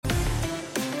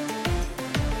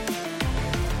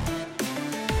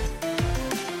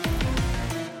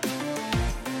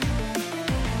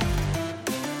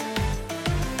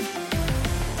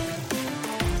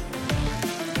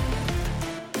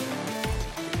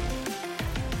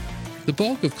The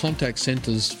bulk of contact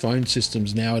centres phone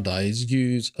systems nowadays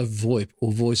use a VoIP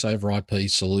or voice over IP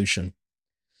solution.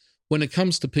 When it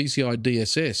comes to PCI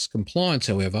DSS compliance,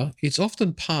 however, it's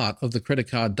often part of the credit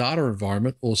card data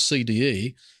environment or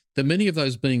CDE that many of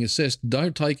those being assessed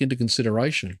don't take into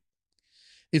consideration.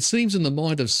 It seems in the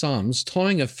mind of some,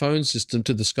 tying a phone system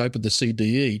to the scope of the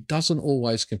CDE doesn't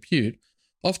always compute,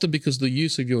 often because the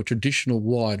use of your traditional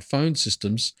wired phone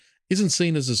systems isn't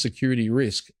seen as a security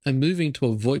risk, and moving to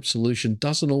a VoIP solution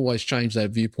doesn't always change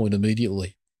that viewpoint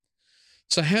immediately.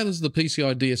 So how does the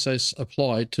PCI DSS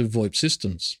apply to VoIP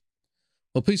systems?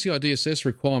 Well, PCI DSS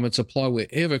requirements apply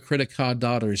wherever credit card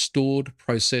data is stored,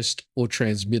 processed, or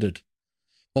transmitted.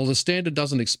 While the standard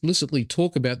doesn't explicitly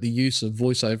talk about the use of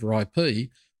voice over IP,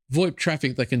 VoIP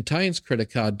traffic that contains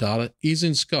credit card data is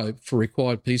in scope for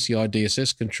required PCI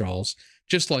DSS controls,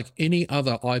 just like any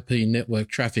other IP network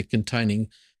traffic containing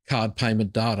card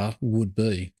payment data would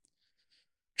be.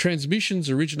 Transmissions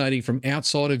originating from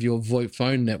outside of your VoIP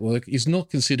phone network is not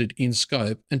considered in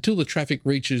scope until the traffic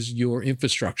reaches your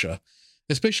infrastructure,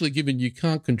 especially given you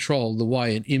can't control the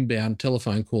way an inbound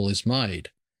telephone call is made.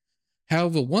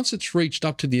 However, once it's reached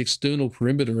up to the external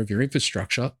perimeter of your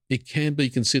infrastructure, it can be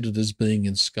considered as being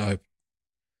in scope.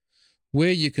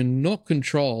 Where you cannot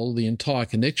control the entire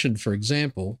connection, for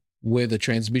example, where the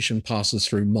transmission passes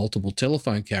through multiple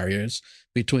telephone carriers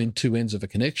between two ends of a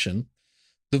connection,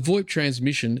 the VoIP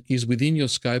transmission is within your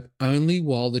scope only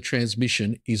while the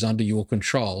transmission is under your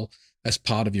control as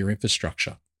part of your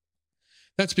infrastructure.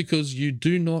 That's because you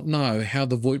do not know how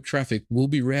the VoIP traffic will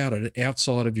be routed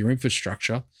outside of your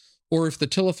infrastructure, or if the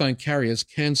telephone carriers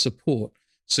can support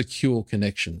secure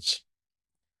connections.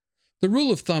 The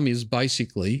rule of thumb is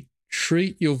basically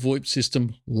treat your VoIP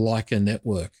system like a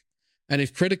network. And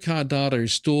if credit card data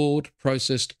is stored,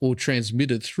 processed, or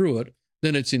transmitted through it,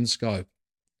 then it's in scope.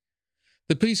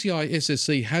 The PCI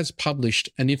SSE has published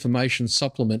an information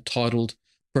supplement titled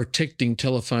Protecting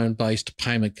Telephone-Based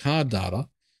Payment Card Data,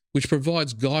 which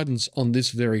provides guidance on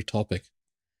this very topic.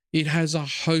 It has a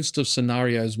host of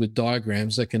scenarios with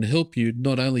diagrams that can help you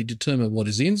not only determine what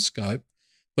is in scope,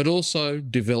 but also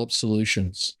develop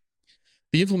solutions.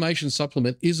 The information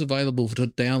supplement is available to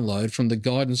download from the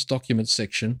guidance documents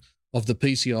section of the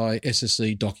PCI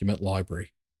SSE document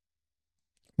library.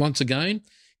 Once again,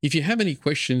 if you have any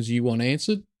questions you want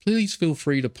answered, please feel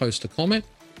free to post a comment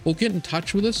or get in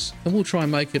touch with us and we'll try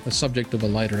and make it a subject of a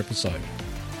later episode.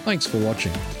 Thanks for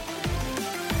watching.